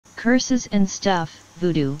Curses and stuff,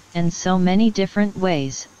 voodoo, and so many different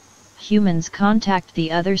ways. Humans contact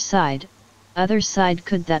the other side. Other side,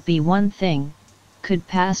 could that be one thing? Could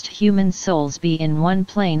past human souls be in one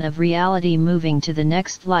plane of reality moving to the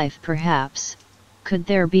next life perhaps? Could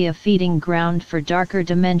there be a feeding ground for darker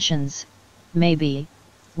dimensions? Maybe.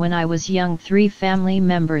 When I was young, 3 family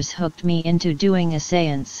members hooked me into doing a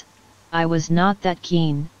seance. I was not that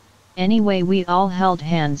keen. Anyway, we all held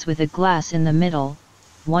hands with a glass in the middle.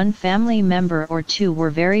 One family member or 2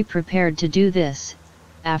 were very prepared to do this.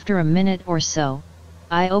 After a minute or so,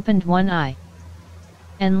 I opened one eye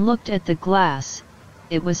and looked at the glass.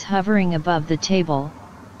 It was hovering above the table.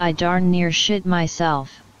 I darn near shit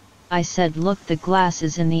myself. I said, "Look, the glass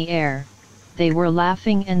is in the air." They were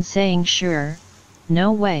laughing and saying, "Sure,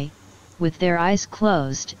 no way," with their eyes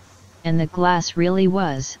closed, and the glass really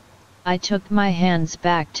was. I took my hands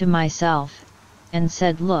back to myself, and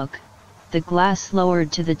said, "Look." The glass lowered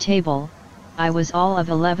to the table. I was all of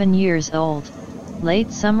 11 years old, late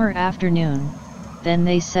summer afternoon. Then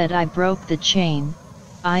they said I broke the chain.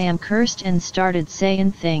 I am cursed, and started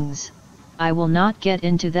saying things. I will not get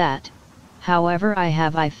into that. However,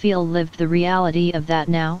 I feel lived the reality of that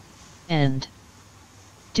now, and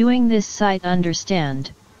doing this sight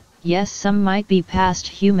understand. Yes, some might be past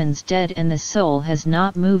humans dead and the soul has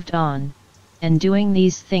not moved on. And doing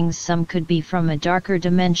these things, some could be from a darker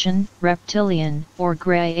dimension, reptilian, or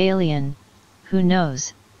grey alien. Who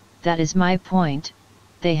knows? That is my point.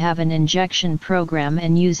 They have an injection program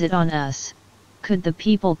and use it on us. Could the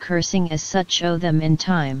people cursing as such owe them in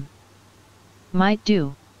time? Might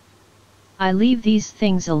do. I leave these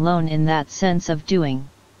things alone in that sense of doing.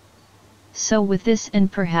 So with this,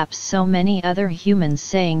 and perhaps so many other humans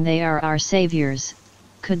saying they are our saviors,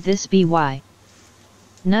 could this be why?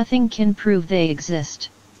 Nothing can prove they exist.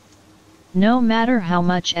 No matter how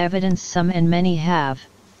much evidence some and many have.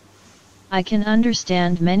 I can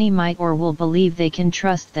understand many might or will believe they can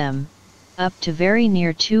trust them, up to very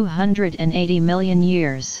near 280 million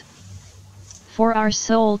years. For our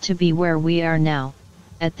soul to be where we are now,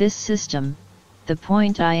 at this system, the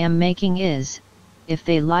point I am making is, if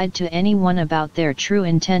they lied to anyone about their true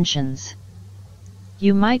intentions,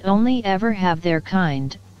 you might only ever have their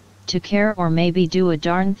kind, to care or maybe do a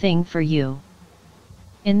darn thing for you.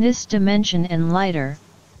 In this dimension and lighter,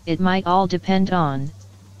 it might all depend on,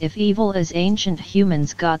 if evil as ancient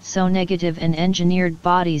humans got so negative and engineered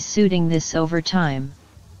bodies suiting this over time.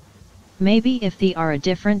 Maybe if they are a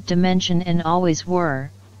different dimension and always were,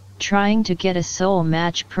 trying to get a soul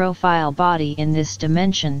match profile body in this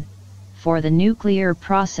dimension, for the nuclear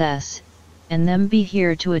process, and them be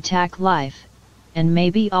here to attack life, and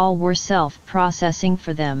maybe all were self-processing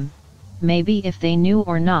for them. Maybe if they knew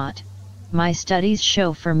or not, my studies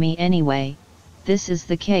show for me anyway, this is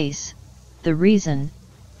the case. The reason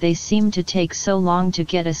they seem to take so long to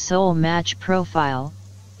get a soul match profile,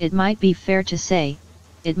 it might be fair to say,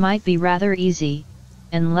 it might be rather easy,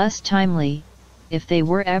 and less timely, if they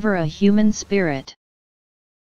were ever a human spirit.